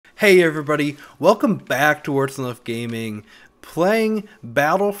Hey everybody, welcome back to Words Enough Gaming, playing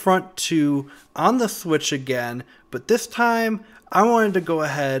Battlefront 2 on the Switch again, but this time I wanted to go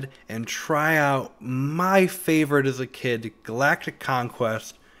ahead and try out my favorite as a kid, Galactic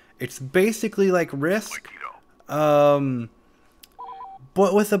Conquest. It's basically like Risk, but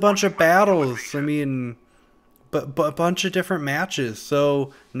with a bunch of battles, but a bunch of different matches.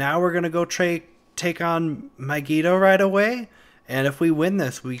 So now we're going to go take on Mygeeto right away. And if we win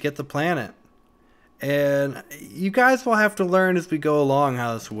this, we get the planet. And you guys will have to learn as we go along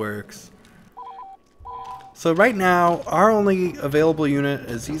how this works. So right now, our only available unit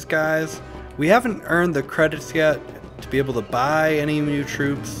is these guys. We haven't earned the credits yet to be able to buy any new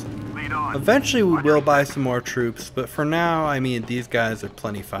troops. Eventually we will buy some more troops, but for now, I mean, these guys are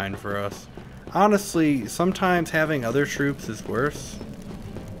plenty fine for us. Honestly, sometimes having other troops is worse.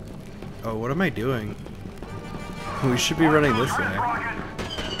 Oh, what am I doing? We should be running this way.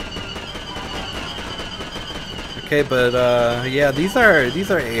 Okay, but yeah, these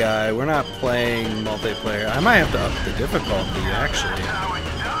are AI. We're not playing multiplayer. I might have to up the difficulty actually,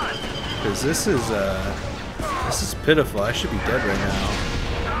 because this is pitiful. I should be dead right now.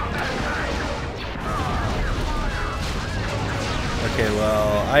 Okay,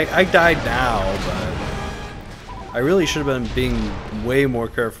 well, I died now, but I really should have been being way more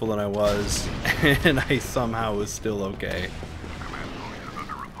careful than I was, and I somehow was still okay.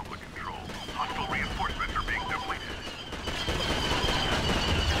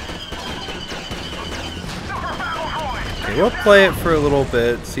 Okay, we'll play it for a little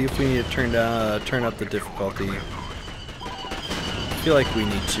bit, see if we need to turn up the difficulty. I feel like we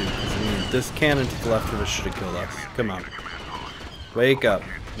need to, because I mean, this cannon to the left of us should have killed us. Come on. Wake up,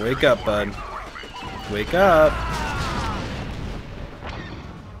 bud. Wake up!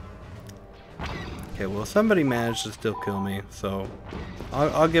 Okay, well, somebody managed to still kill me, so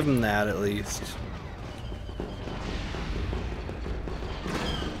I'll give him that at least.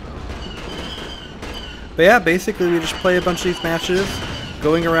 But yeah, basically we just play a bunch of these matches,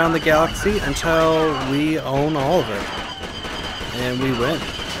 going around the galaxy until we own all of it, and we win.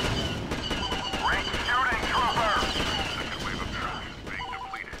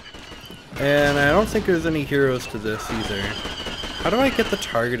 And I don't think there's any heroes to this either. How do I get the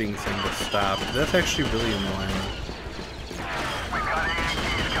targeting thing to stop? That's actually really annoying.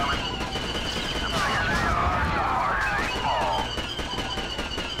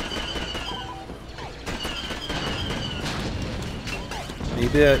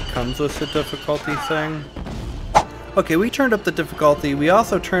 Maybe it comes with the difficulty thing. Okay, we turned up the difficulty. We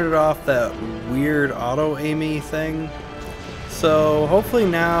also turned it off that weird auto-aimy thing. So hopefully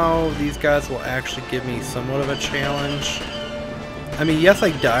now these guys will actually give me somewhat of a challenge. I mean, yes,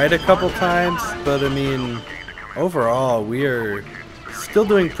 I died a couple times, but I mean, overall, we are still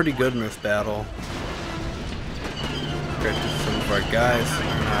doing pretty good in this battle. Compared to some of our guys who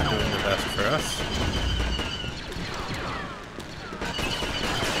are not doing the best for us.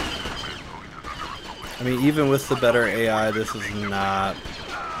 I mean, even with the better AI, this is not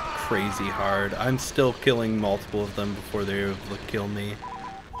crazy hard. I'm still killing multiple of them before they're able to kill me.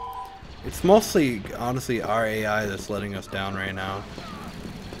 It's mostly, honestly, our AI that's letting us down right now.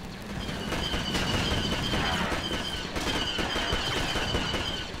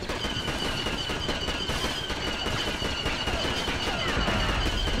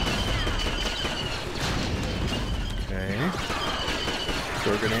 Okay.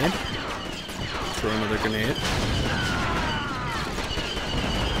 Throw a grenade. Throw another grenade.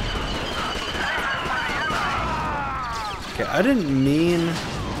 Okay, I didn't mean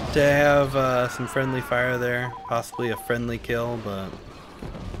to have some friendly fire there, possibly a friendly kill, but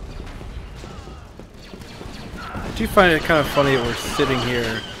I do find it kind of funny that we're sitting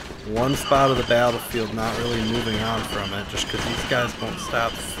here, one spot of the battlefield, not really moving on from it, just because these guys won't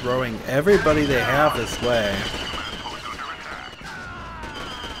stop throwing everybody they have this way.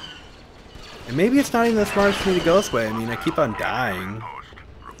 And maybe it's not even the smartest for me to go this way. I mean, I keep on dying.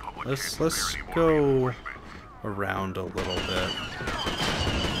 Let's go around a little bit.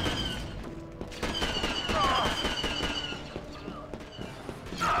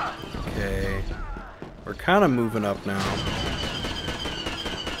 Okay, we're kind of moving up now.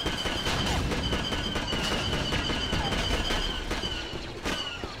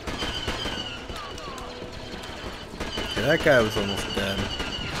 Okay, that guy was almost dead.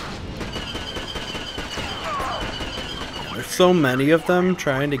 There's so many of them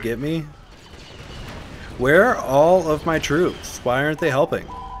trying to get me. Where are all of my troops? Why aren't they helping?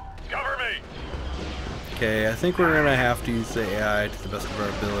 Cover me. Okay, I think we're gonna have to use the AI to the best of our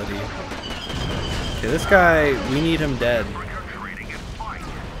ability. Okay, this guy, we need him dead.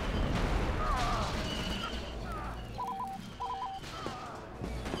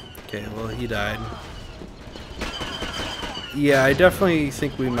 Okay, well, he died. Yeah, I definitely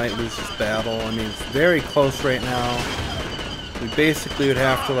think we might lose this battle. I mean, it's very close right now. We basically would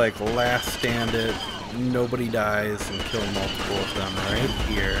have to, like, last stand it, nobody dies, and kill multiple of them right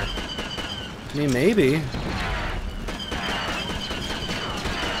here. I mean, maybe.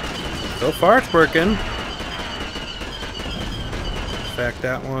 So far, it's working. In fact,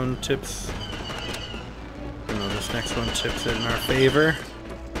 that one tips... No, this next one tips it in our favor.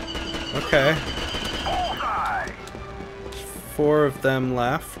 Okay. 4 of them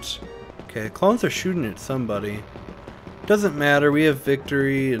left. Okay, clones are shooting at somebody. Doesn't matter, we have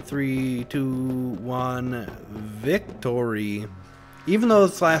victory in 3, 2, 1. Victory. Even though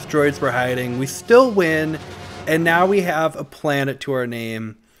those last droids were hiding, we still win, and now we have a planet to our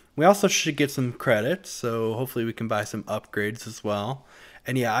name. We also should get some credits, so hopefully we can buy some upgrades as well.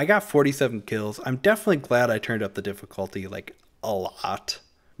 And yeah, I got 47 kills. I'm definitely glad I turned up the difficulty, like, a lot.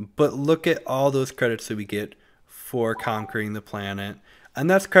 But look at all those credits that we get for conquering the planet. And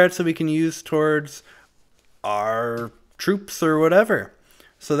that's credits that we can use towards our troops or whatever.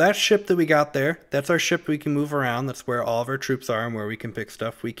 So that ship that we got there, that's our ship we can move around. That's where all of our troops are and where we can pick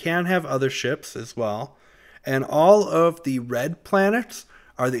stuff. We can have other ships as well. And all of the red planets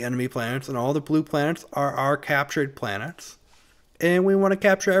are the enemy planets, and all the blue planets are our captured planets. And we want to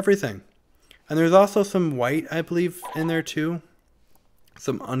capture everything. And there's also some white, I believe, in there too.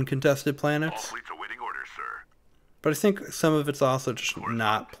 Some uncontested planets. All fleets awaiting orders, sir. But I think some of it's also just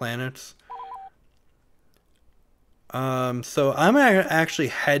not planets. So I'm going to actually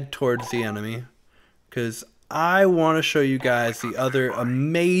head towards the enemy, because I want to show you guys the other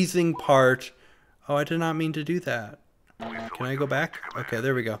amazing part. Oh, I did not mean to do that. Can I go back? Okay,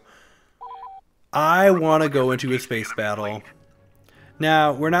 there we go. I want to go into a space battle.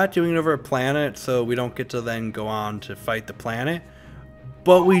 Now, we're not doing it over a planet, so we don't get to then go on to fight the planet.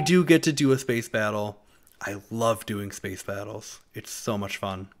 But we do get to do a space battle. I love doing space battles. It's so much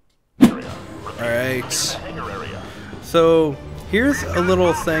fun. Alright. So, here's a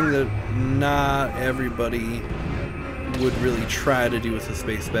little thing that not everybody would really try to do with a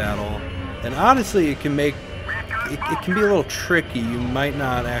space battle. And honestly, it can make... It can be a little tricky. You might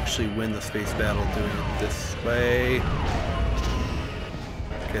not actually win the space battle doing it this way.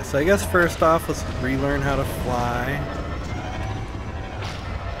 Okay, so I guess first off, let's relearn how to fly.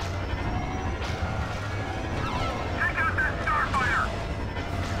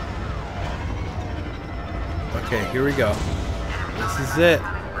 Okay, here we go. This is it.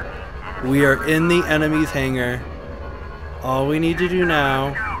 We are in the enemy's hangar. All we need to do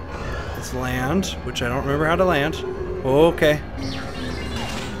now is land, which I don't remember how to land. Okay.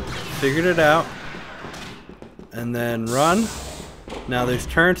 Figured it out. And then run. Now there's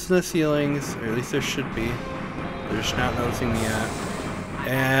turrets in the ceilings, or at least there should be. They're just not noticing me yet.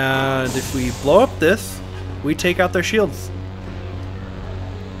 And if we blow up this, we take out their shields.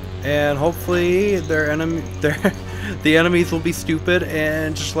 And hopefully the enemies will be stupid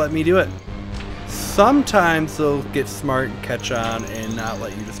and just let me do it. Sometimes they'll get smart and catch on and not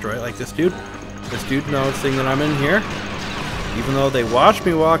let you destroy it, like this dude. This dude noticing that I'm in here, even though they watched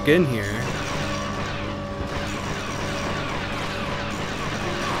me walk in here.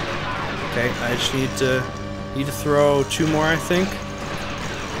 Okay, I just need to throw 2 more, I think.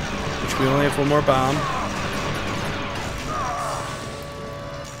 Which we only have 1 more bomb.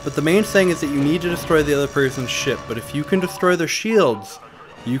 But the main thing is that you need to destroy the other person's ship. But if you can destroy their shields,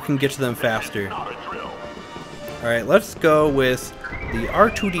 you can get to them faster. Alright, let's go with the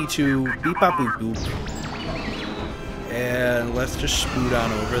R2-D2 beep bop boop boop. And let's just scoot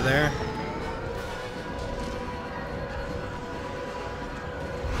on over there.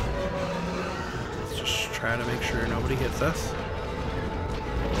 Let's just try to make sure nobody hits us.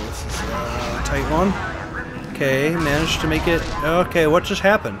 Oh, this is a tight one. Okay, managed to make it. Okay, what just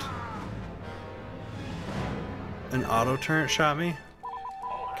happened? An auto turret shot me?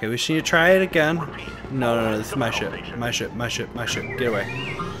 Okay, we just need to try it again. No, this is my ship. My ship. Get away.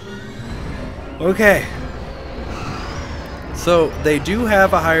 Okay. So, they do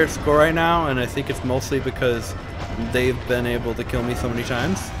have a higher score right now, and I think it's mostly because they've been able to kill me so many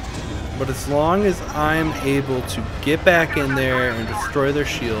times. But as long as I'm able to get back in there and destroy their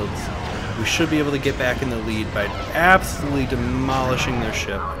shields, we should be able to get back in the lead by absolutely demolishing their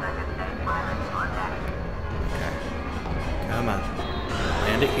ship. Okay. Come on.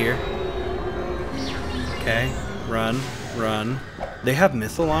 Land it here. Okay. Run. They have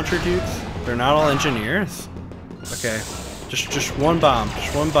missile launcher dudes? They're not all engineers? Okay. Just 1 bomb.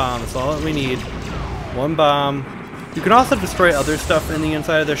 Just 1 bomb. That's all that we need. 1 bomb. You can also destroy other stuff in the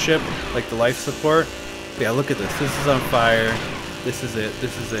inside of their ship, like the life support. But yeah, look at this. This is on fire. This is it.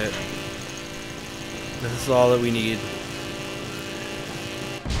 This is it. This is all that we need.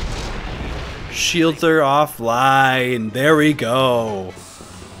 Shields are offline. There we go.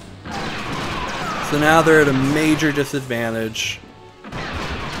 So now they're at a major disadvantage.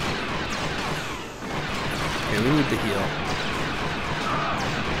 Okay, we need to heal.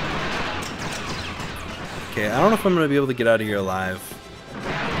 Okay, I don't know if I'm going to be able to get out of here alive.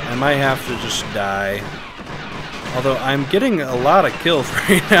 I might have to just die. Although I'm getting a lot of kills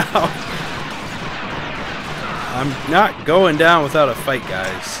right now. I'm not going down without a fight,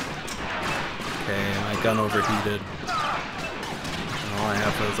 guys. Okay, my gun overheated. All I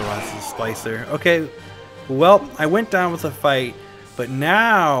have otherwise is a splicer. Okay, well, I went down with a fight, but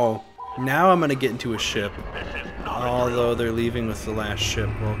now I'm gonna get into a ship. Although they're leaving with the last ship.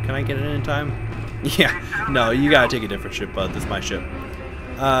 Well, can I get it in time? Yeah, no, you gotta take a different ship, bud. This is my ship.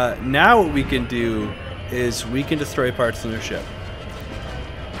 Now what we can do is we can destroy parts of their ship.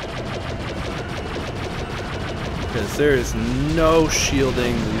 Because there is no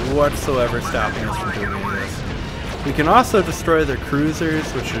shielding whatsoever stopping us from doing any of this. We can also destroy their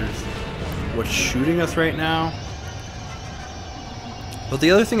cruisers, which is what's shooting us right now. But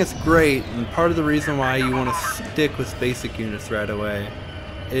the other thing that's great, and part of the reason why you want to stick with basic units right away,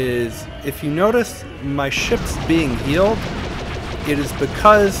 is if you notice my ship's being healed, it is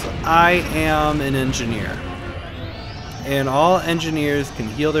because I am an engineer. And all engineers can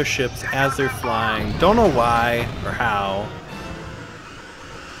heal their ships as they're flying. Don't know why or how.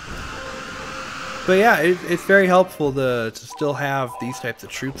 But yeah, it's very helpful to still have these types of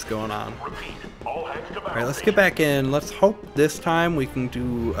troops going on. Alright, let's get back in. Let's hope this time we can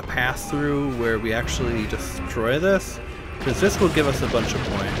do a pass-through where we actually destroy this. Because this will give us a bunch of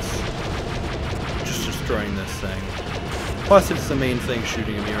points. Just destroying this thing. Plus it's the main thing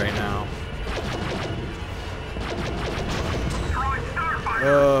shooting at me right now.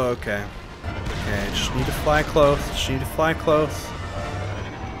 Oh, okay. Okay, just need to fly close. Just need to fly close.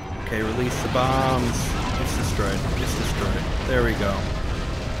 Okay, release the bombs. It's destroyed. It's destroyed. There we go.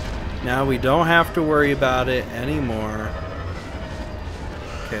 Now we don't have to worry about it anymore.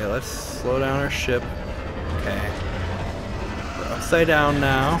 Okay, let's slow down our ship. Okay. We're upside down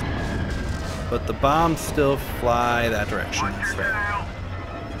now. But the bombs still fly that direction instead.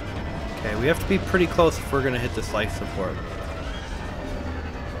 Okay, we have to be pretty close if we're going to hit this life support.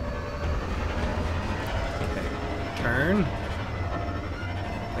 Okay, turn.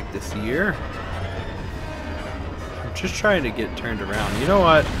 Like this here. I'm just trying to get turned around. You know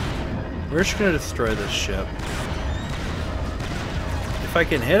what? We're just going to destroy this ship. If I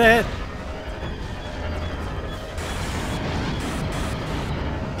can hit it.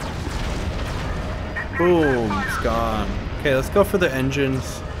 Boom, it's gone. Okay, let's go for the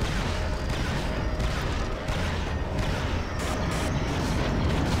engines.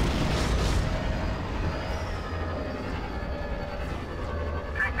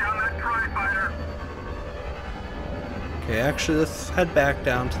 Take down that tri-fighter. Okay, actually, let's head back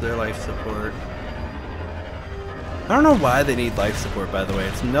down to their life support. I don't know why they need life support, by the way.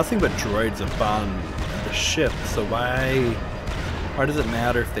 It's nothing but droids up on the ship, so why does it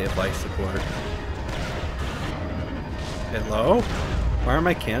matter if they have life support? Hello? Why aren't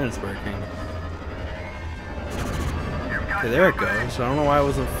my cannons working? Okay, there it goes. I don't know why I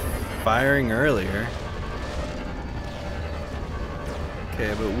wasn't firing earlier.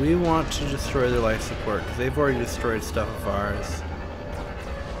 Okay, but we want to destroy their life support because they've already destroyed stuff of ours.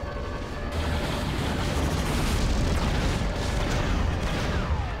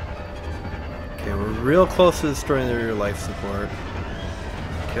 Okay, we're real close to destroying their life support.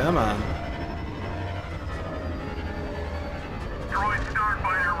 Come on.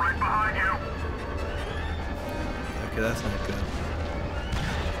 Okay, that's not good.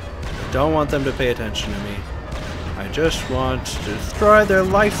 I don't want them to pay attention to me. I just want to destroy their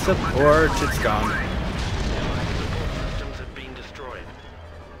life support. It's gone. Systems have been destroyed.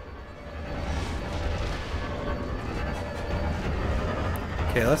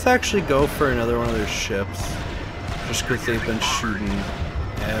 Okay, let's actually go for another one of their ships. Just because they've been shooting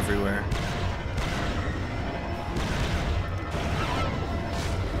everywhere.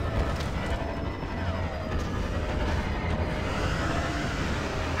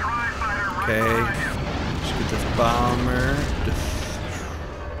 Okay, let's get this bomber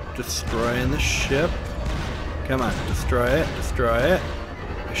destroying the ship. Come on, destroy it, destroy it.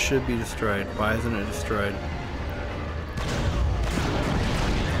 It should be destroyed. Why isn't it destroyed?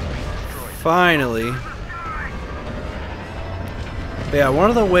 Finally. But yeah, one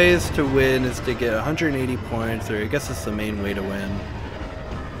of the ways to win is to get 180 points, or I guess it's the main way to win.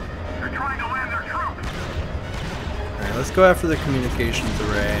 They're trying to land their troops. Alright, let's go after the communications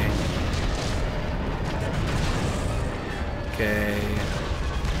array. Okay.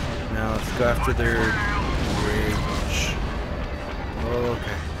 Now let's go after their bridge.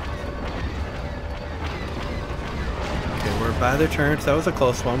 Okay. Okay, we're by their turrets. That was a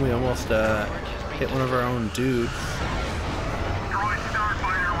close one. We almost hit one of our own dudes.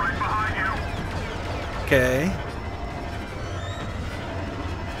 Okay.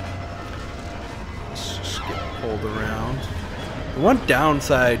 Let's just get pulled around. The one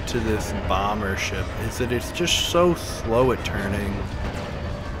downside to this bomber ship is that it's just so slow at turning.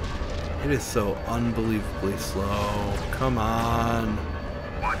 It is so unbelievably slow. Come on.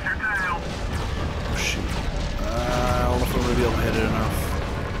 Watch your tail. Oh shoot. I don't know if I'm gonna be able to hit it enough.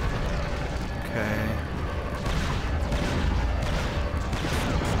 Okay.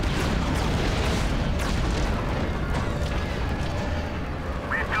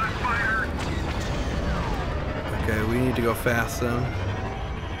 We've got fire. Okay, we need to go fast then.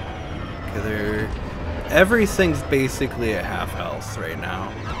 Okay, everything's basically at half health right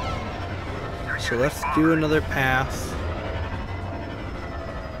now. So let's do another pass.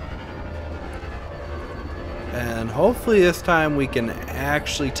 And hopefully this time we can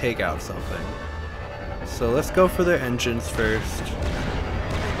actually take out something. So let's go for their engines first.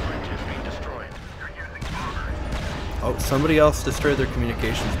 Oh, somebody else destroyed their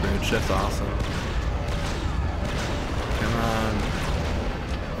communications bridge. That's awesome. Come on.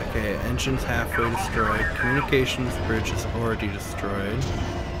 Okay, engine's halfway destroyed. Communications bridge is already destroyed.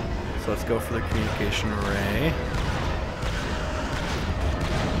 So let's go for the communication array.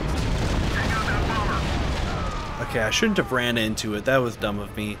 Okay, I shouldn't have ran into it. That was dumb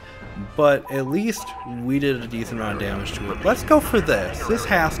of me. But at least we did a decent amount of damage to it. Let's go for this. This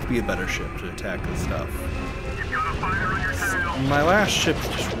has to be a better ship to attack this stuff. My last ship's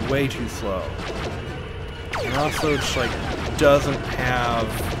just way too slow. And also just like doesn't have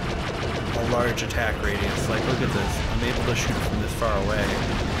a large attack radius. Like look at this. I'm able to shoot from this far away.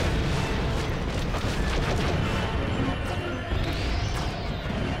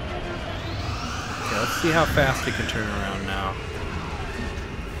 Okay, let's see how fast it can turn around now.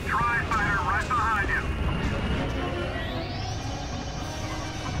 Try fire right behind you.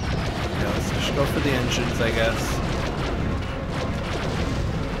 Okay, let's just go for the engines, I guess.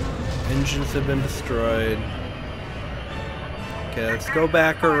 Engines have been destroyed. Okay, let's go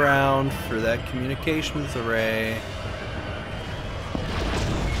back around for that communications array.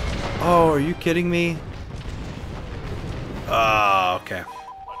 Oh, are you kidding me? Oh, okay.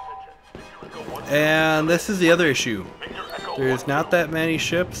 And this is the other issue. There's not that many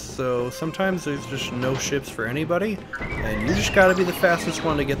ships, so sometimes there's just no ships for anybody, and you just gotta be the fastest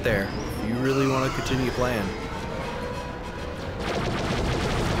one to get there if you really want to continue playing.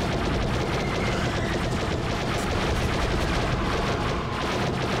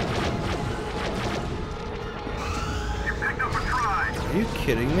 Are you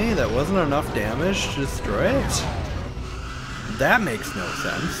kidding me? That wasn't enough damage to destroy it? That makes no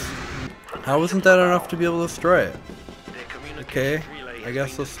sense. How wasn't that enough to be able to destroy it? Okay, I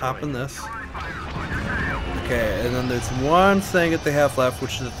guess let's hop in this. Okay, and then there's one thing that they have left,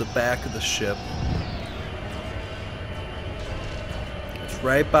 which is at the back of the ship. It's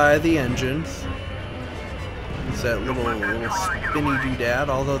right by the engines. It's that little spinny doodad,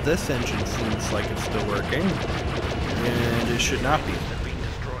 although this engine seems like it's still working. And it should not be.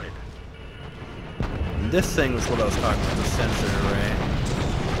 And this thing was what I was talking about, the sensor array.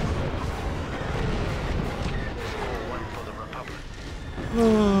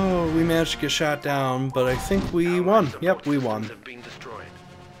 Oh, we managed to get shot down, but I think we won. Yep, we won.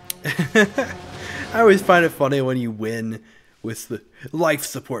 I always find it funny when you win with the life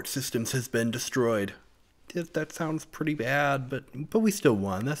support systems has been destroyed. That sounds pretty bad, but we still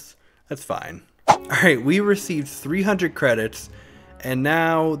won. That's fine. Alright, we received 300 credits, and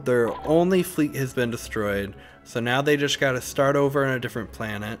now their only fleet has been destroyed. So now they just gotta start over on a different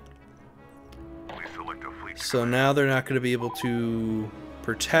planet. So now they're not going to be able to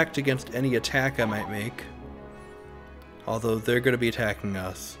protect against any attack I might make. Although they're going to be attacking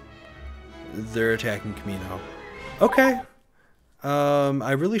us. They're attacking Kamino. Okay.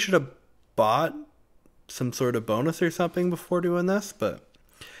 I really should have bought some sort of bonus or something before doing this, but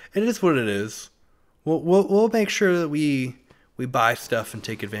it is what it is. We'll make sure that we buy stuff and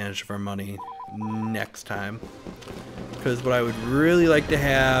take advantage of our money next time. Because what I would really like to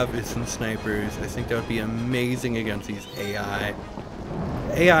have is some snipers. I think that would be amazing against these AI.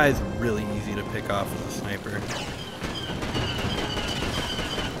 AI is really easy to pick off as a sniper. In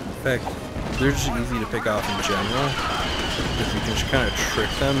fact, they're just easy to pick off in general. Because you can just kind of trick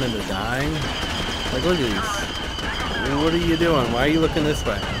them into dying. Like, look at these. What are you doing? Why are you looking this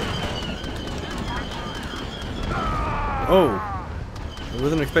way? Oh! I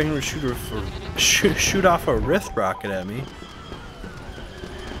wasn't expecting to shoot off a wrist rocket at me.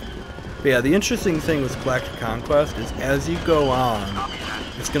 But yeah, the interesting thing with Galactic Conquest is as you go on,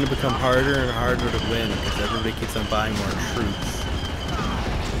 it's going to become harder and harder to win because everybody keeps on buying more troops.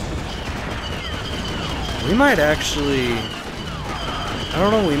 We might actually... I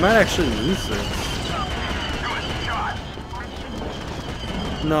don't know, we might actually lose this.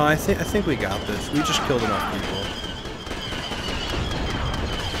 No, I think we got this. We just killed enough people.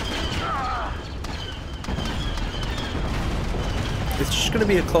 It's just going to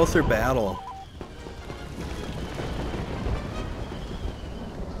be a closer battle.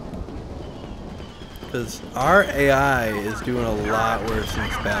 Because our AI is doing a lot worse in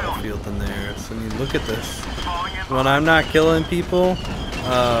this battlefield than theirs. I mean, look at this. When I'm not killing people,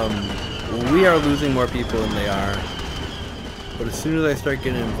 we are losing more people than they are. But as soon as I start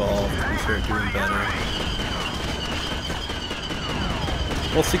getting involved, we start doing better.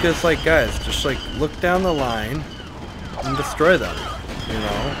 Well, see, because, like, guys, just, like, look down the line and destroy them, you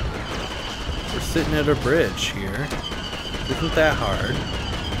know? We're sitting at a bridge here. Isn't that hard?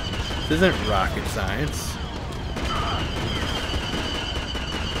 This isn't rocket science.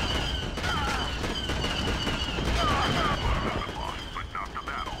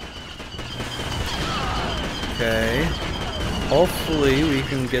 Okay. Hopefully we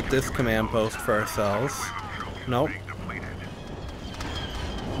can get this command post for ourselves. Nope.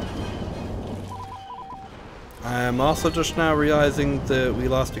 I'm also just now realizing that we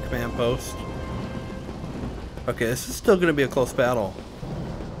lost a command post. Okay, this is still going to be a close battle.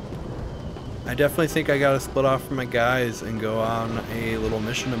 I definitely think I gotta split off from my guys and go on a little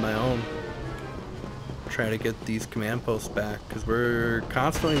mission of my own. Try to get these command posts back, because we're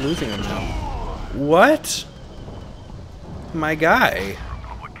constantly losing them now. What? My guy.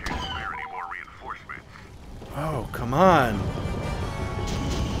 Oh, come on.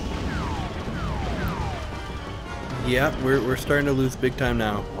 Yeah, we're starting to lose big time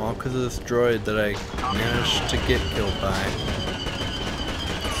now. All because of this droid that I managed to get killed by.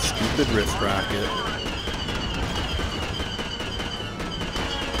 Stupid wrist rocket.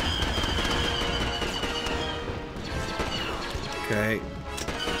 Okay.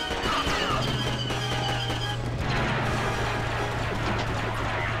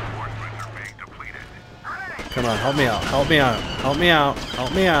 Come on, help me out, help me out, help me out,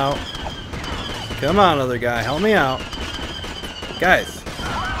 help me out. Come on, other guy, help me out. Guys.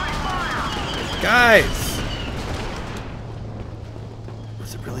 Guys!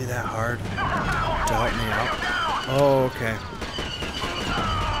 Was it really that hard to help me out? Oh, okay.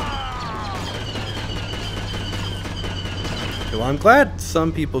 Okay, well, I'm glad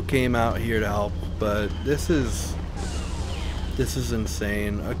some people came out here to help, but this is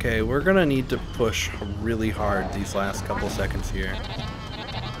insane. Okay, we're gonna need to push really hard these last couple seconds here.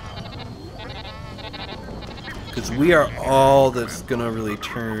 Because we are all that's gonna really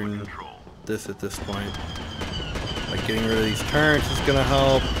turn this at this point. Like getting rid of these turrets is gonna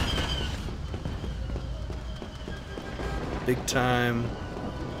help. Big time.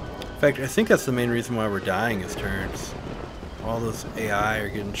 In fact, I think that's the main reason why we're dying is turrets. All those AI are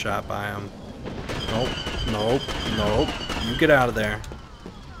getting shot by them. Nope, nope, nope. You get out of there.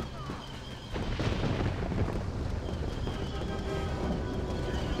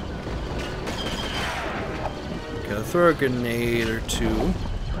 Okay, let's throw a grenade or two.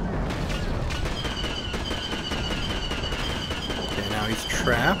 Okay, now he's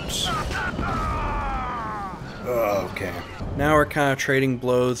trapped. Oh, okay. Now we're kind of trading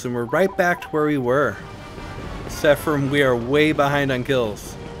blows and we're right back to where we were. Except for we are way behind on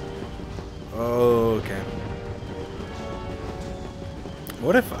kills. Oh, okay.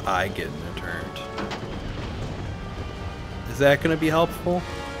 What if I get in a turret? Is that going to be helpful?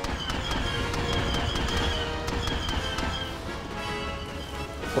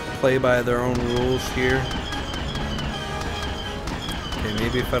 Play by their own rules here. Okay,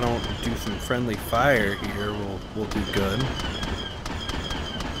 maybe if I don't do some friendly fire here, we'll do good.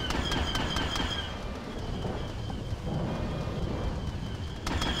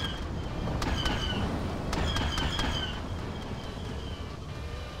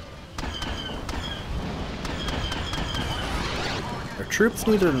 Our troops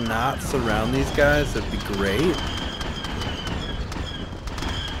need to not surround these guys, that'd be great.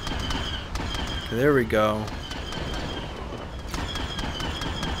 Okay, there we go.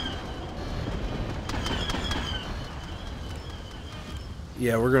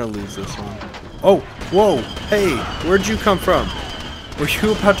 Yeah, we're gonna lose this one. Oh, whoa, hey, where'd you come from? Were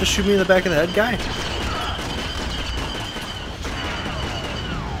you about to shoot me in the back of the head, guy?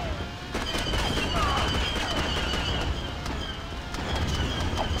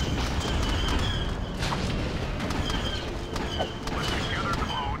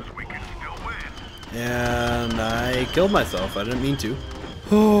 And I killed myself. I didn't mean to.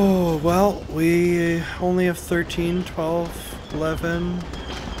 Oh, well, we only have 13, 12, 11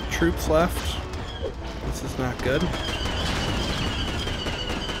 troops left. This is not good.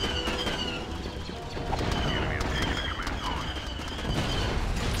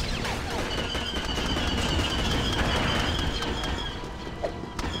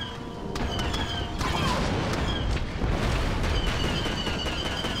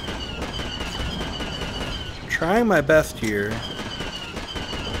 Trying my best here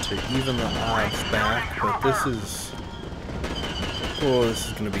to even the odds back, but this is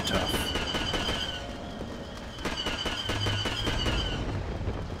going to be tough.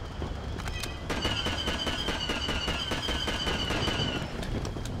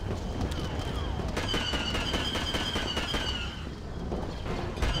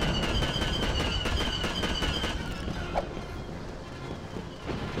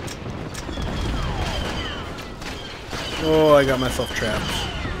 Oh, I got myself trapped.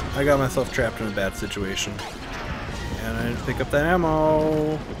 I got myself trapped in a bad situation. And I didn't pick up the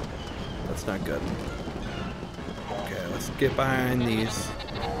ammo. That's not good. Okay, let's get behind these.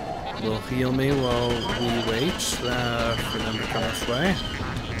 They'll heal me while we wait for them to come this way.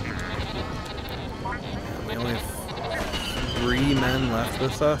 And we only have 3 men left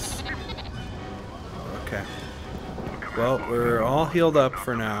with us. Okay. Well, we're all healed up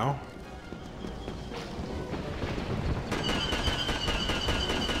for now.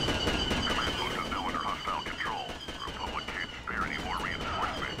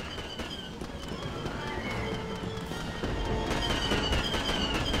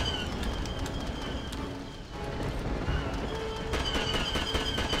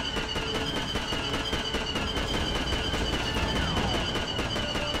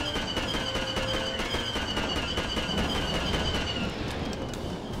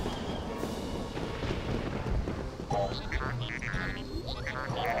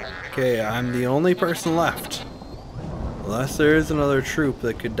 Okay, I'm the only person left. Unless there is another troop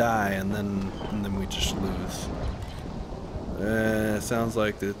that could die, and then we just lose. It sounds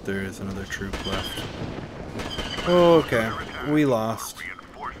like that there is another troop left. Okay, we lost.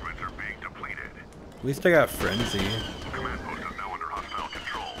 At least I got Frenzy.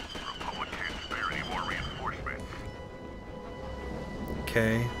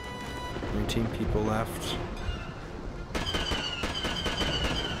 Okay, 19 people left.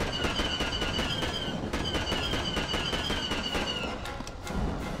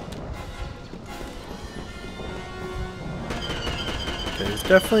 There's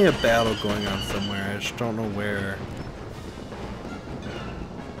definitely a battle going on somewhere, I just don't know where.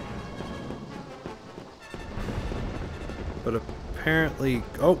 But apparently...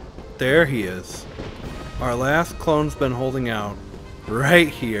 oh, there he is. Our last clone's been holding out right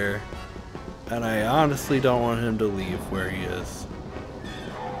here. And I honestly don't want him to leave where he is.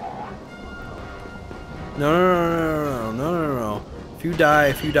 No. If you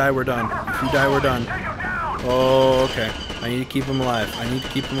die, we're done. If you die, we're done. Oh, okay. I need to keep him alive.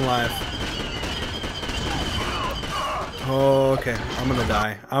 Oh, okay. I'm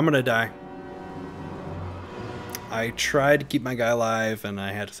gonna die. I tried to keep my guy alive, and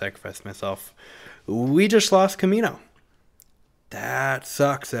I had to sacrifice myself. We just lost Kamino. That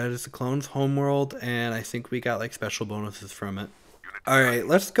sucks. That is the clone's homeworld, and I think we got like special bonuses from it. Alright,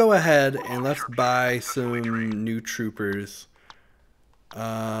 let's go ahead and let's buy some new troopers.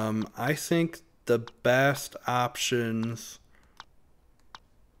 I think the best options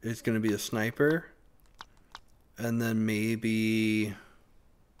is going to be a sniper, and then maybe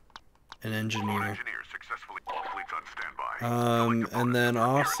an engineer. And then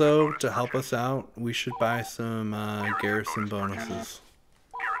also to help us out, we should buy some garrison bonuses. Garrison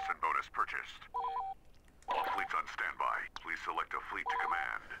bonus purchased. All fleets on standby. Please select a fleet to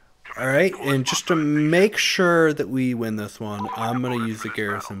command. Alright, and just to make sure that we win this one, I'm going to use the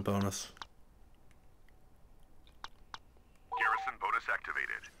garrison bonus. Garrison bonus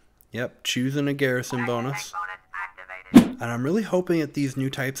activated. Yep, choosing a garrison bonus. And I'm really hoping that these new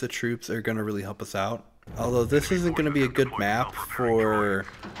types of troops are going to really help us out. Although this isn't going to be a good map for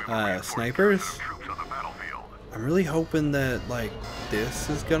snipers, I'm really hoping that like this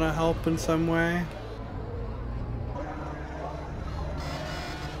is going to help in some way.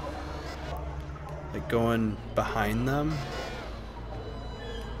 Like going behind them.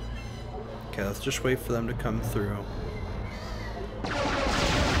 Okay, let's just wait for them to come through.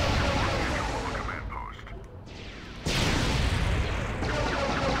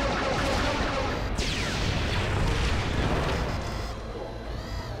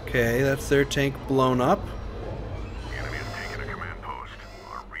 Okay, that's their tank blown up. The enemy has taken a command post.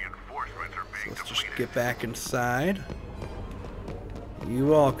 Our reinforcements are being So let's just get back inside.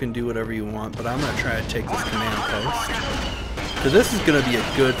 You all can do whatever you want, but I'm going to try to take this command post. Because this is going to be a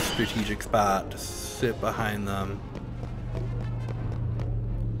good strategic spot to sit behind them.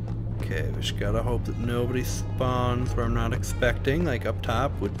 Okay, we just gotta hope that nobody spawns where I'm not expecting, like up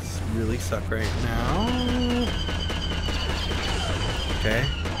top would really suck right now. Okay,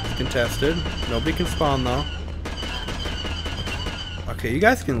 it's contested. Nobody can spawn though. Okay, you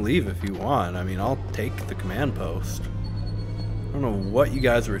guys can leave if you want. I mean, I'll take the command post. I don't know what you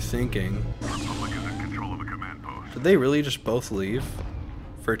guys were thinking. Republic is in control of a command post. Did they really just both leave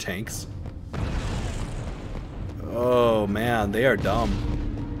for tanks? Oh man, they are dumb.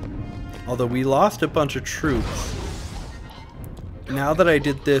 Although we lost a bunch of troops. Now that I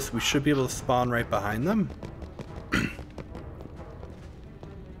did this, we should be able to spawn right behind them.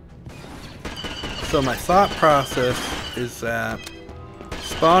 So my thought process is that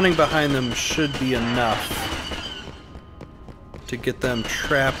spawning behind them should be enough to get them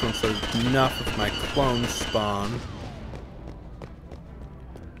trapped once there's enough of my clones spawn.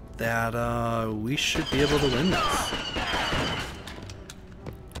 That we should be able to win this.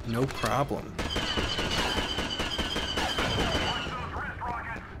 No problem.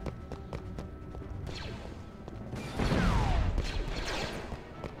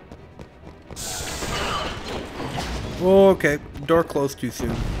 Oh, okay, door closed too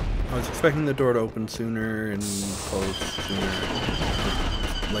soon. I was expecting the door to open sooner and close sooner.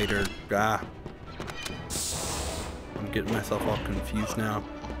 Later. Ah. I'm getting myself all confused now.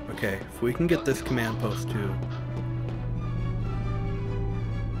 Okay, if we can get this command post too.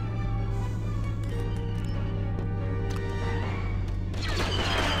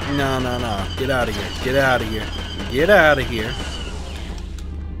 No, no, no. Get out of here. Get out of here. Get out of here.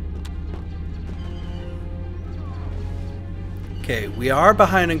 Okay, we are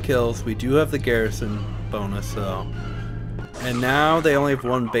behind in kills. We do have the garrison bonus though. And now they only have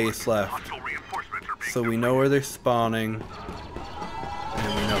one base left. So we know where they're spawning.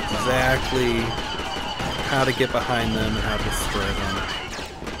 And we know exactly how to get behind them and how to destroy them.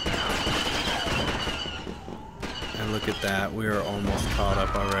 And look at that, we are almost caught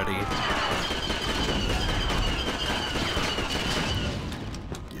up already.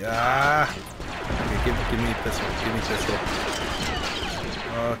 Yeah. Okay, give me a pistol. Give me a pistol.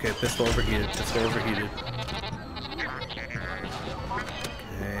 Okay, pistol overheated. Pistol overheated.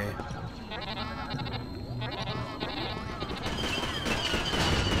 Okay.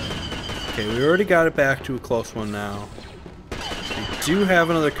 Okay, we already got it back to a close one now. We do have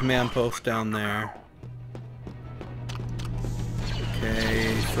another command post down there.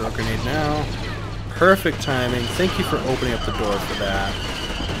 Okay, throw a grenade now. Perfect timing. Thank you for opening up the door for that.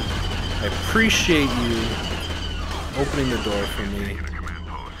 I appreciate you opening the door for me.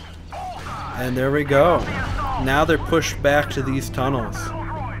 And there we go. Now they're pushed back to these tunnels.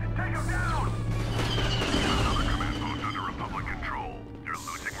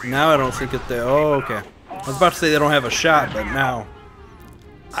 Now I don't think that they... Oh, okay. I was about to say they don't have a shot, but now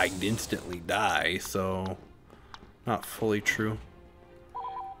I instantly die, so not fully true.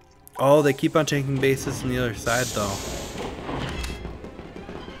 Oh, they keep on taking bases on the other side, though.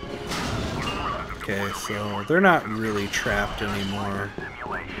 Okay, so they're not really trapped anymore. I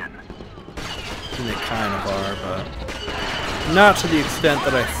mean, they kind of are, but not to the extent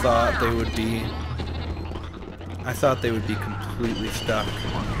that I thought they would be. I thought they would be completely stuck.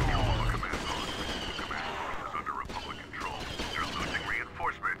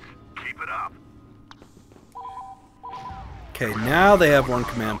 Okay, now they have one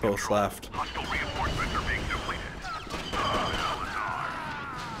command post left.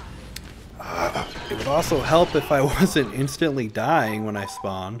 It would also help if I wasn't instantly dying when I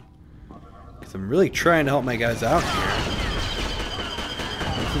spawn. Because I'm really trying to help my guys out here.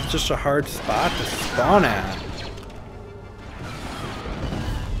 This is just a hard spot to spawn at.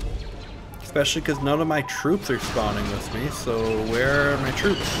 Especially because none of my troops are spawning with me, so where are my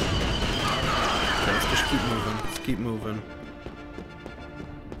troops? Okay, let's just keep moving. Let's keep moving.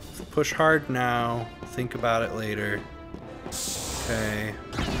 Let's push hard now. Think about it later. Okay.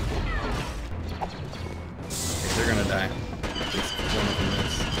 They're gonna die. At least one of them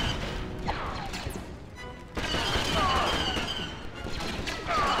is.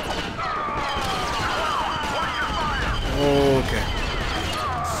 Okay.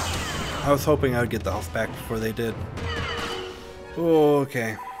 I was hoping I would get the health back before they did.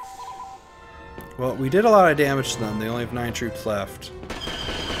 Okay. Well, we did a lot of damage to them. They only have 9 troops left.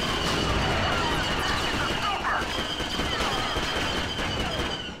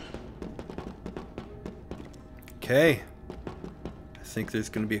 Okay. I think there's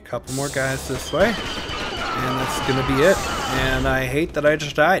going to be a couple more guys this way. And that's going to be it. And I hate that I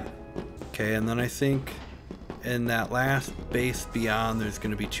just died. Okay, and then I think in that last base beyond, there's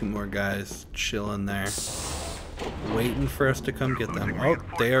going to be 2 more guys chilling there, waiting for us to come get them. Oh,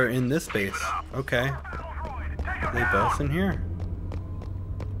 they are in this base. Okay. Are they both in here?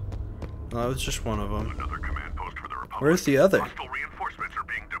 No, that was just one of them. Where's the other?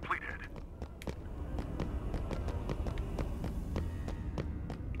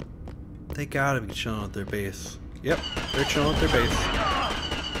 They gotta be chilling at their base. Yep, they're chilling at their base.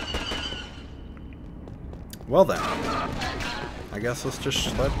 Well then, I guess let's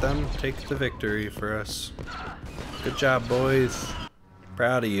just let them take the victory for us. Good job, boys.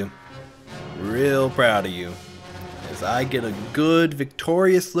 Proud of you. Real proud of you. As I get a good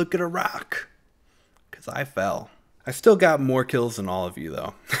victorious look at a rock. Because I fell. I still got more kills than all of you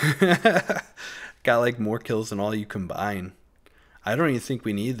though. Got like more kills than all you combine. I don't even think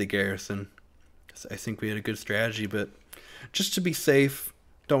we need the garrison. I think we had a good strategy, but just to be safe,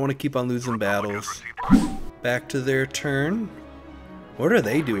 don't want to keep on losing battles. Back to their turn. What are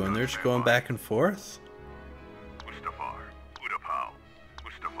they doing? They're just going back and forth?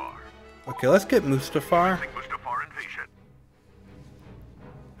 Okay, let's get Mustafar.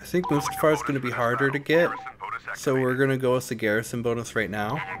 I think Mustafar is going to be harder to get, so we're going to go with the garrison bonus right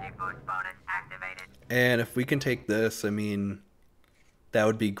now. And if we can take this, I mean, that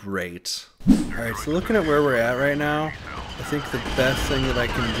would be great. Alright, so looking at where we're at right now, I think the best thing that I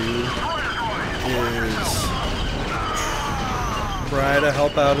can do is try to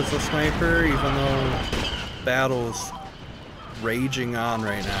help out as a sniper, even though battle's raging on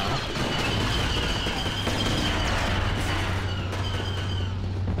right now.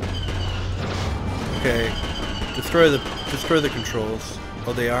 Okay, destroy the controls.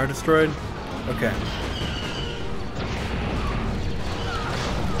 Oh, they are destroyed? Okay.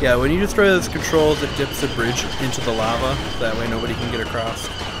 Yeah, when you destroy those controls, it dips the bridge into the lava. That way nobody can get across.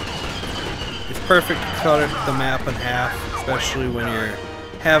 It's perfect to cut the map in half, especially when you're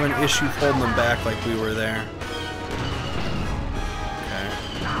having issues holding them back like we were there. Okay.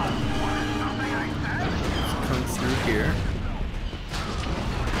 Let's come through here.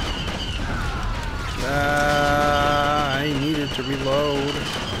 I needed to reload.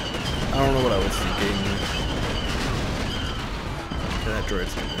 I don't know what I was thinking. That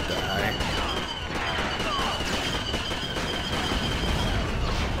droid's gonna die.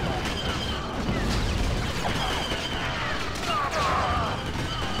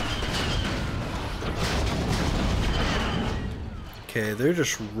 Okay, they're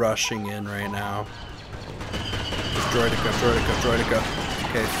just rushing in right now. Just droidica.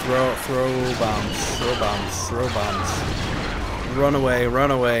 Okay, throw bombs. Run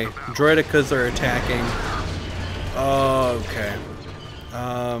away. Droidicas are attacking. Oh, okay.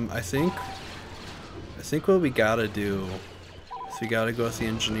 I think what we gotta do is we gotta go with the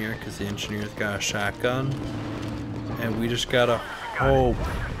engineer, because the engineer's got a shotgun, and we just gotta hope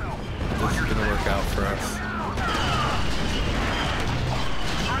this is gonna work out for us.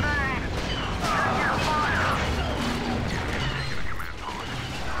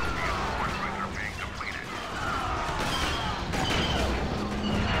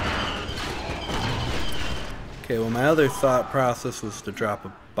 Okay, well, my other thought process was to drop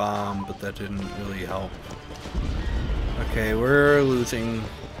a bomb, but that didn't really help. Okay, we're losing.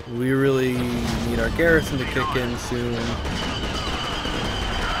 We really need our garrison to kick in soon.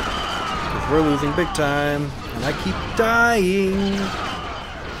 Because we're losing big time, and I keep dying.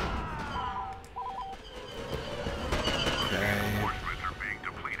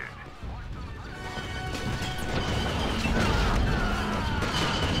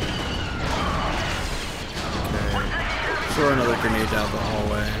 Throw another grenade down the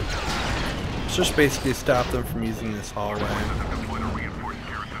hallway. Let's just basically stop them from using this hallway.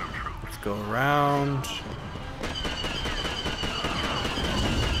 Let's go around.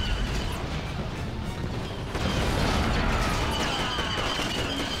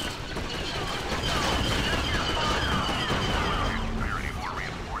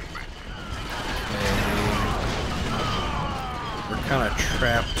 We're kind of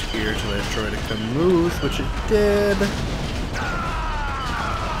trapped here till that droid to move, which it did.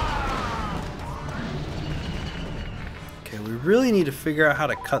 We really need to figure out how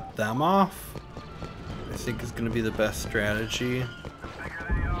to cut them off. I think is going to be the best strategy.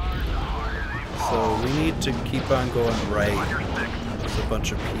 So we need to keep on going right with a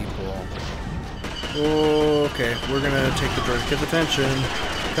bunch of people. Oh, okay, we're going to take the droid's attention.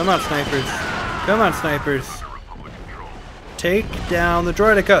 Come on, snipers. Come on, snipers. Take down the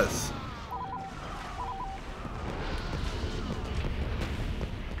droidicas.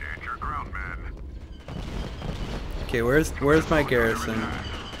 Okay, where's my garrison?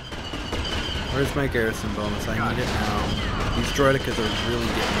 Where's my garrison bonus? I need it now. These droidicas are really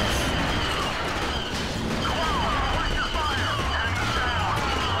getting us.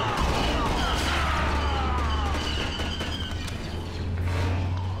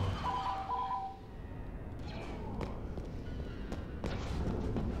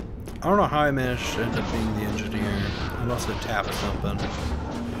 I don't know how I managed to end up being the engineer. I must have tapped something.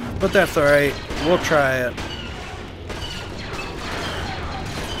 But that's alright. We'll try it.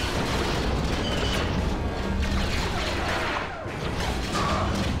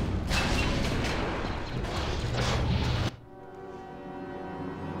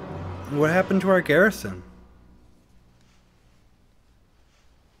 What happened to our garrison?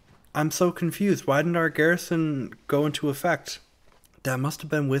 I'm so confused. Why didn't our garrison go into effect? That must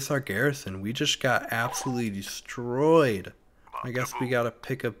have been with our garrison. We just got absolutely destroyed. I guess we gotta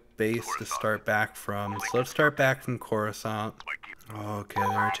pick a base to start back from. So let's start back from Coruscant. Okay,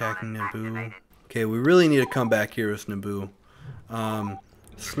 they're attacking Naboo. Okay, we really need to come back here with Naboo.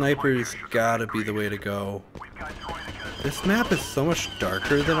 Snipers gotta be the way to go. This map is so much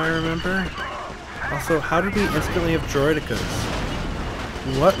darker than I remember. Also, how did we instantly have droidicas?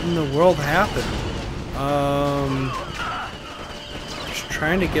 What in the world happened? Just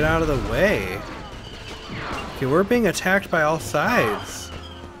trying to get out of the way. Okay, we're being attacked by all sides.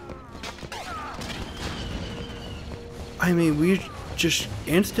 I mean, we just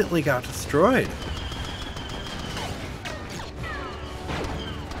instantly got destroyed.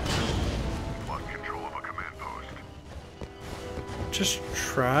 Just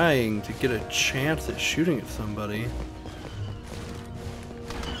trying to get a chance at shooting at somebody.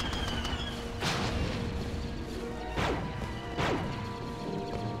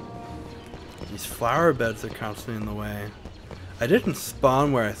 These flower beds are constantly in the way. I didn't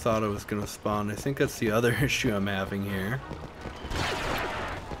spawn where I thought I was going to spawn. I think that's the other issue I'm having here.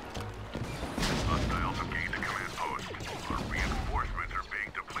 Hostiles have gained a command post. Our reinforcements are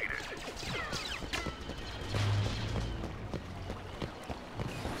being depleted.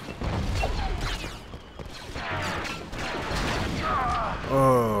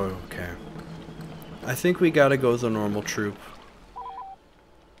 Oh, okay. I think we gotta go as a normal troop.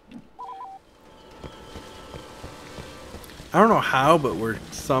 I don't know how, but we're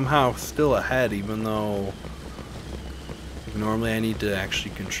somehow still ahead, even though normally I need to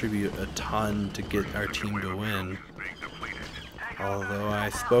actually contribute a ton to get our team to win. Although I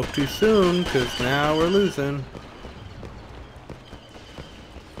spoke too soon, because now we're losing.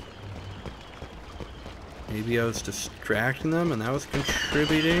 Maybe I was distracting them and that was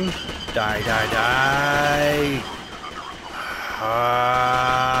contributing. Die, die, die!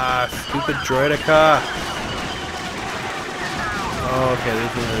 Ah, stupid droidica! Oh, okay,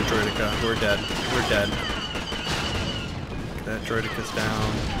 there's another droidica. We're dead. We're dead. That droidica's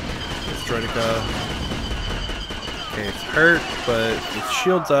down. This droidica. Okay, it's hurt, but its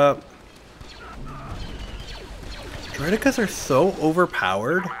shield's up. Droidicas are so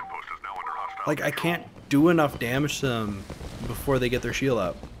overpowered. Like, I can't do enough damage to them before they get their shield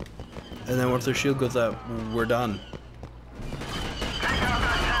up. And then once their shield goes up, we're done.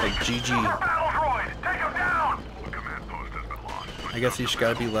 Like, GG. I guess you just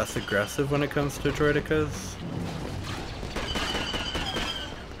gotta be less aggressive when it comes to droidicas.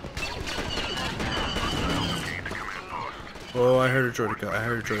 Oh, I heard a droidica. I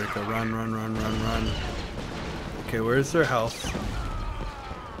heard a droidica. Run, run, run, run, run. Okay, where's their health?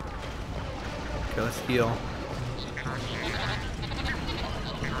 Okay, let's heal.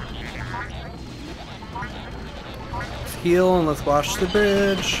 Let's heal and let's watch the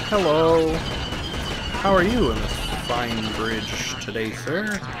bridge. Hello. How are you in this fine bridge today,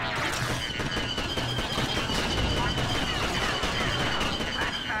 sir?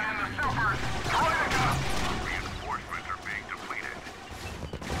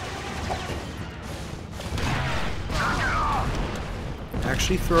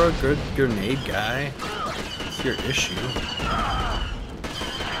 Actually throw a good grenade, guy. What's your issue?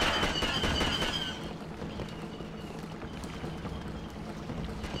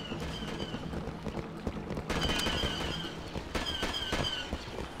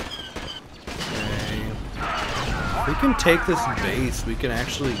 Okay. If we can take this base, we can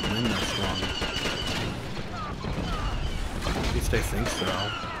actually win this one. At least I think so.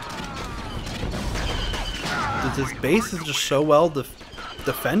 This base is just so well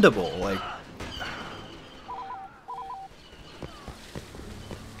defendable, like.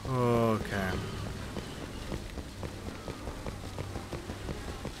 Okay.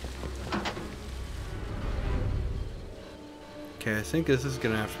 Okay, I think this is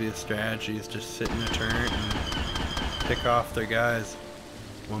gonna have to be a strategy, is just sit in a turret and pick off their guys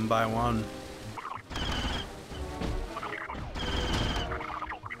one by one.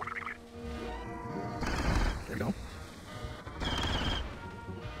 There we go. At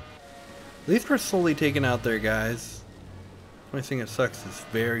least we're slowly taking out their guys. The only thing that sucks is it's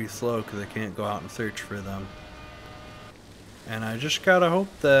very slow because I can't go out and search for them. And I just gotta hope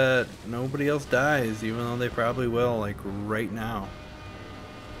that nobody else dies, even though they probably will, like right now.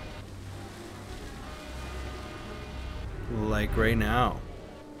 Like right now.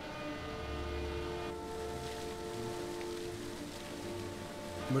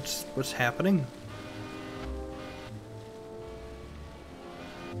 What's happening?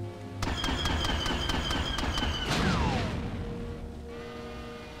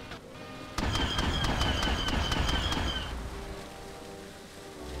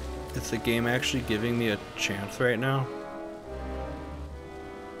 Is the game actually giving me a chance right now?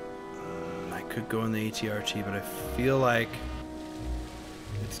 I could go in the ATRT, but I feel like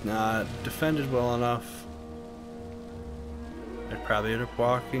it's not defended well enough. I'd probably end up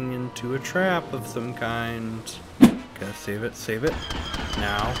walking into a trap of some kind. Gotta save it, save it.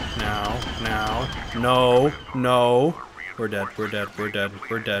 Now, now, now. No, no. We're dead, we're dead, we're dead,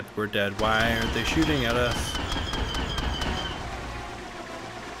 we're dead, we're dead. Why aren't they shooting at us?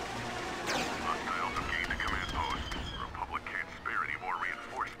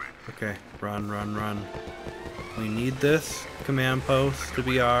 Okay, run, run, run. We need this command post to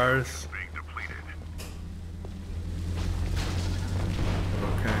be ours.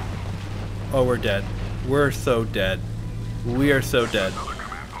 Okay. Oh, we're dead. We're so dead. We are so dead.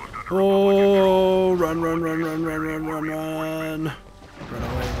 Oh, run, run, run, run, run, run, run, run. Run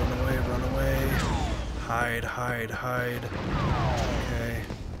away, run away, run away. Hide, hide, hide. Okay.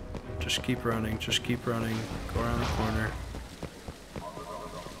 Just keep running, just keep running. Go around the corner.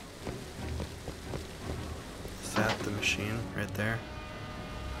 Is that the machine right there?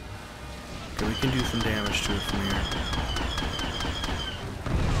 Okay, we can do some damage to it from here.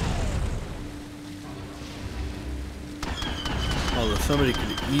 Although somebody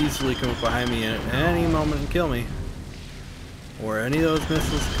could easily come up behind me at any moment and kill me. Or any of those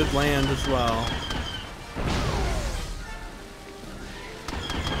missiles could land as well.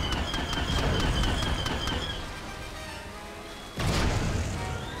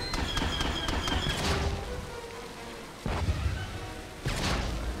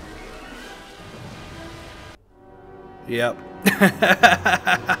 Yep.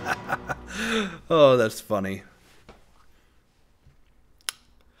 Oh, that's funny.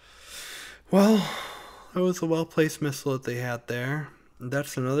 Well, that was a well-placed missile that they had there.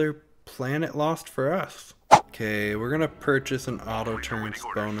 That's another planet lost for us. Okay, we're gonna purchase an auto turns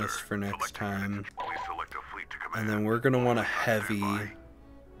bonus for next time. And then we're gonna want a heavy.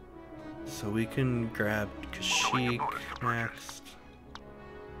 So we can grab Kashyyyk next.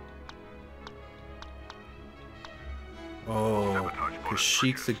 Oh,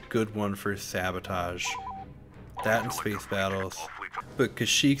 Kashyyyk's a good one for sabotage. That and space battles. But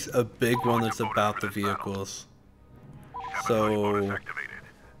Kashyyyk's a big one that's about the vehicles. So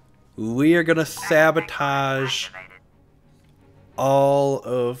we are gonna sabotage all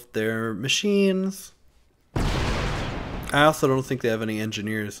of their machines. I also don't think they have any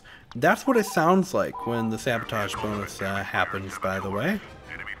engineers. That's what it sounds like when the sabotage bonus happens, by the way.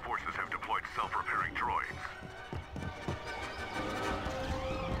 Enemy forces have deployed self-repairing droids.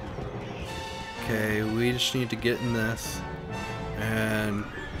 Okay, we just need to get in this and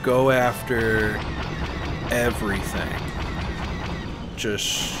go after everything.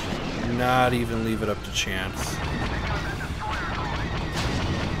 Just not even leave it up to chance.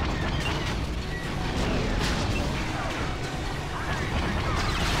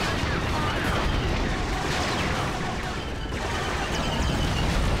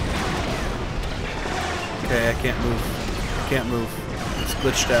 Okay, I can't move. I can't move. It's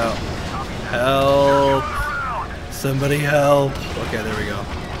glitched out. Help! Somebody help! Okay, there we go.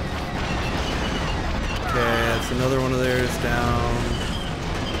 Okay, that's another one of theirs down.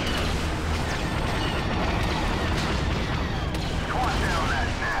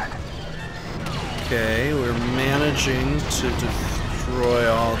 Okay, we're managing to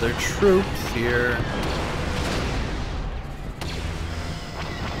destroy all their troops here.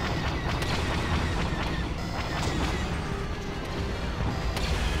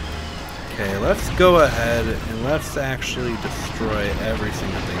 Okay, let's go ahead and let's actually destroy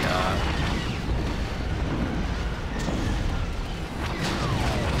everything that they got.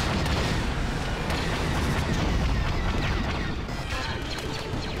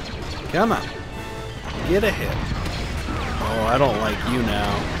 Come on. Get a hit. Oh, I don't like you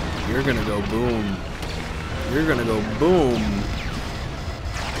now. You're gonna go boom. You're gonna go boom.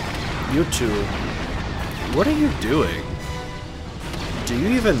 You two. What are you doing? Do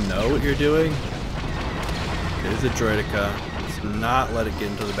you even know what you're doing? There's a droideka. Let's not let it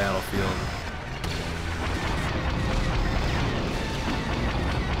get into the battlefield.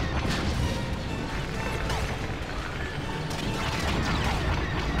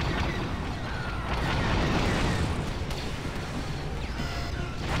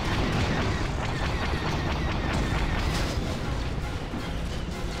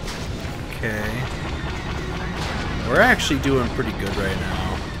 Okay. We're actually doing pretty good right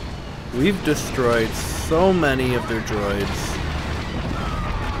now. We've destroyed so many of their droids.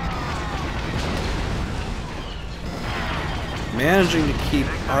 Managing to keep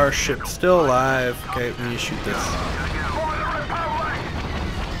our ship still alive. Okay, we need to shoot this.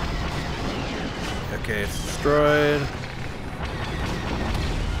 Okay, it's destroyed.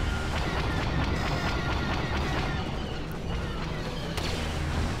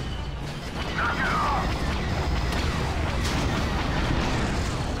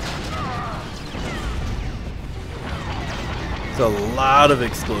 A lot of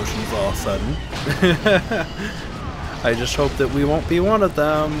explosions all of a sudden. I just hope that we won't be one of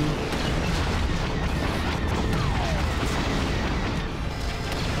them.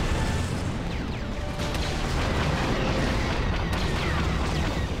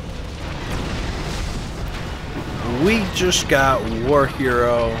 We just got War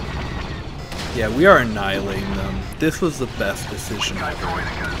Hero. Yeah, we are annihilating them. This was the best decision ever.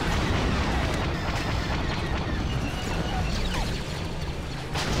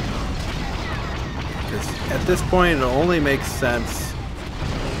 At this point, it only makes sense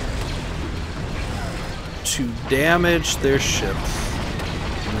to damage their ships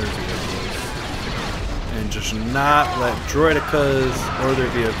and their vehicles, and just not let droidekas or their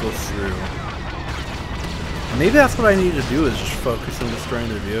vehicles through. Maybe that's what I need to do, is just focus on destroying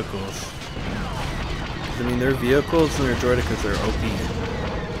their vehicles. I mean, their vehicles and their droidekas are OP.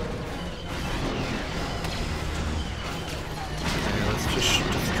 Okay, let's just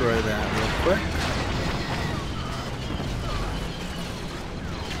destroy that real quick.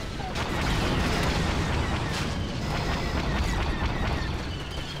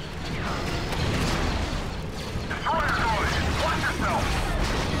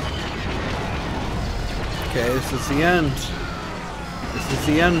 Okay, this is the end. This is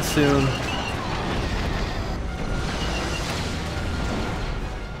the end soon.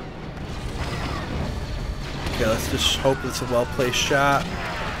 Okay, let's just hope it's a well-placed shot.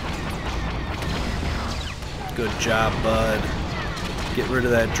 Good job, bud. Get rid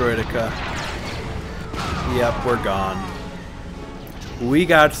of that droideka. Yep, we're gone. We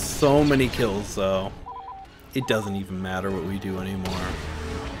got so many kills, though. It doesn't even matter what we do anymore.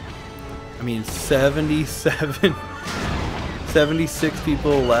 I mean, 76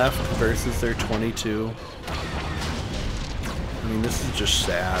 people left versus their 22. I mean, this is just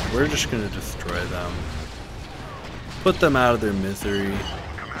sad. We're just gonna destroy them. Put them out of their misery.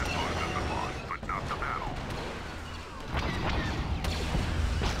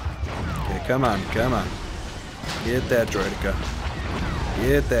 Okay, come on, come on. Get that droideka.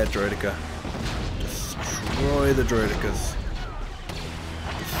 Get that droideka. Destroy the droidekas.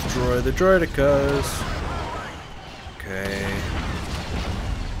 Destroy the droidekas. Okay.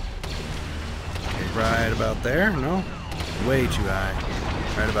 Okay, right about there? No? Way too high.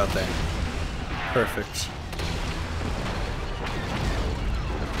 Right about there. Perfect.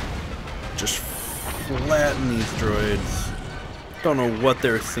 Just flatten these droids. Don't know what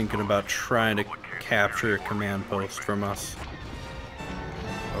they were thinking about trying to capture a command post from us.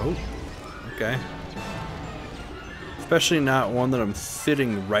 Oh, okay. Especially not one that I'm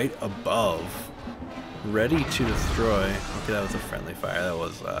sitting right above, ready to destroy. Okay, that was a friendly fire. That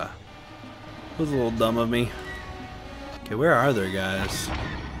was a little dumb of me. Okay, where are there, guys?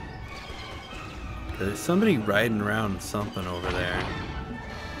 Okay, there's somebody riding around something over there.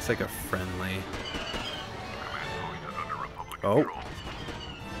 It's like a friendly. Oh,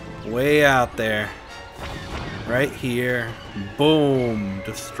 way out there. Right here. Boom,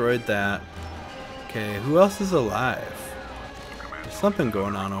 destroyed that. Okay, who else is alive? There's something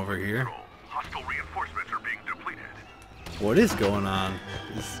going on over here. Hostile reinforcements are being depleted. What is going on?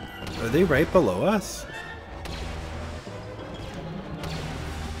 Are they right below us?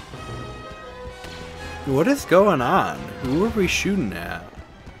 What is going on? Who are we shooting at?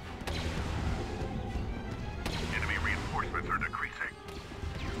 Enemy reinforcements are decreasing.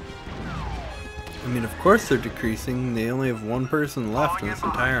 I mean, of course they're decreasing. They only have one person left in this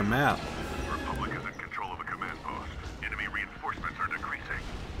entire map. Republic is in control of a command post. Enemy reinforcements are decreasing.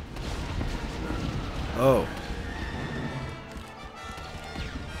 Oh.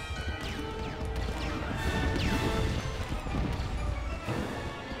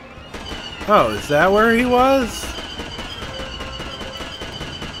 Oh, is that where he was?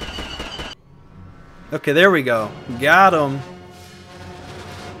 Okay, there we go. Got him.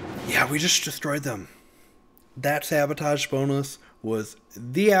 Yeah, we just destroyed them. That sabotage bonus was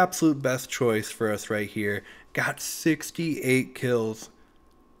the absolute best choice for us right here. Got 68 kills.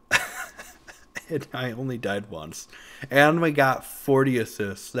 And I only died once. And we got 40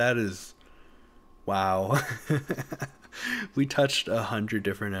 assists. That is... wow. We touched 100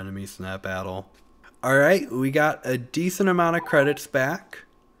 different enemies in that battle. Alright, we got a decent amount of credits back.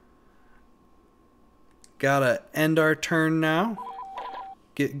 Gotta end our turn now.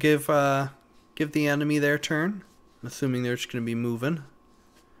 Give the enemy their turn. I'm assuming they're just gonna be moving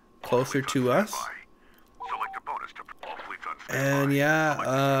closer to us. And yeah,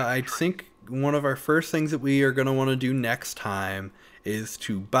 I think one of our first things that we are gonna want to do next time is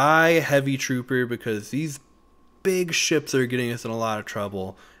to buy a heavy trooper, because these big ships are getting us in a lot of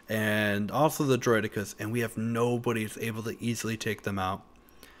trouble, and also the droidicas, and we have nobody that's able to easily take them out.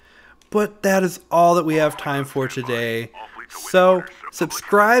 But that is all that we have time for today. So,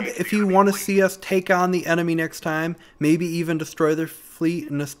 subscribe if you want to see us take on the enemy next time. Maybe even destroy their fleet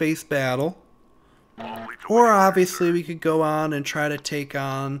in a space battle. Or obviously we could go on and try to take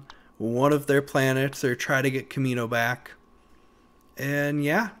on one of their planets, or try to get Kamino back. And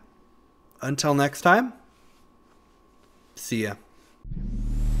yeah, until next time, see ya.